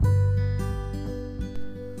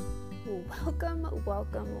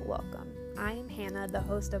Welcome. I am Hannah, the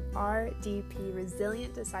host of RDP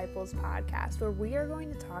Resilient Disciples podcast, where we are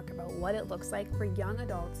going to talk about what it looks like for young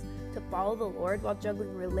adults to follow the Lord while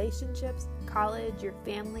juggling relationships, college, your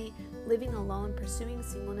family, living alone, pursuing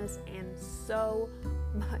singleness, and so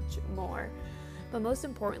much more. But most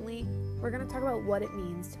importantly, we're going to talk about what it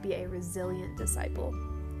means to be a resilient disciple.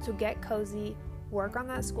 So get cozy, work on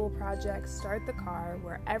that school project, start the car,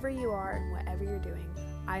 wherever you are and whatever you're doing.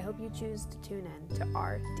 I hope you choose to tune in to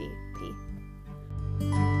RDP.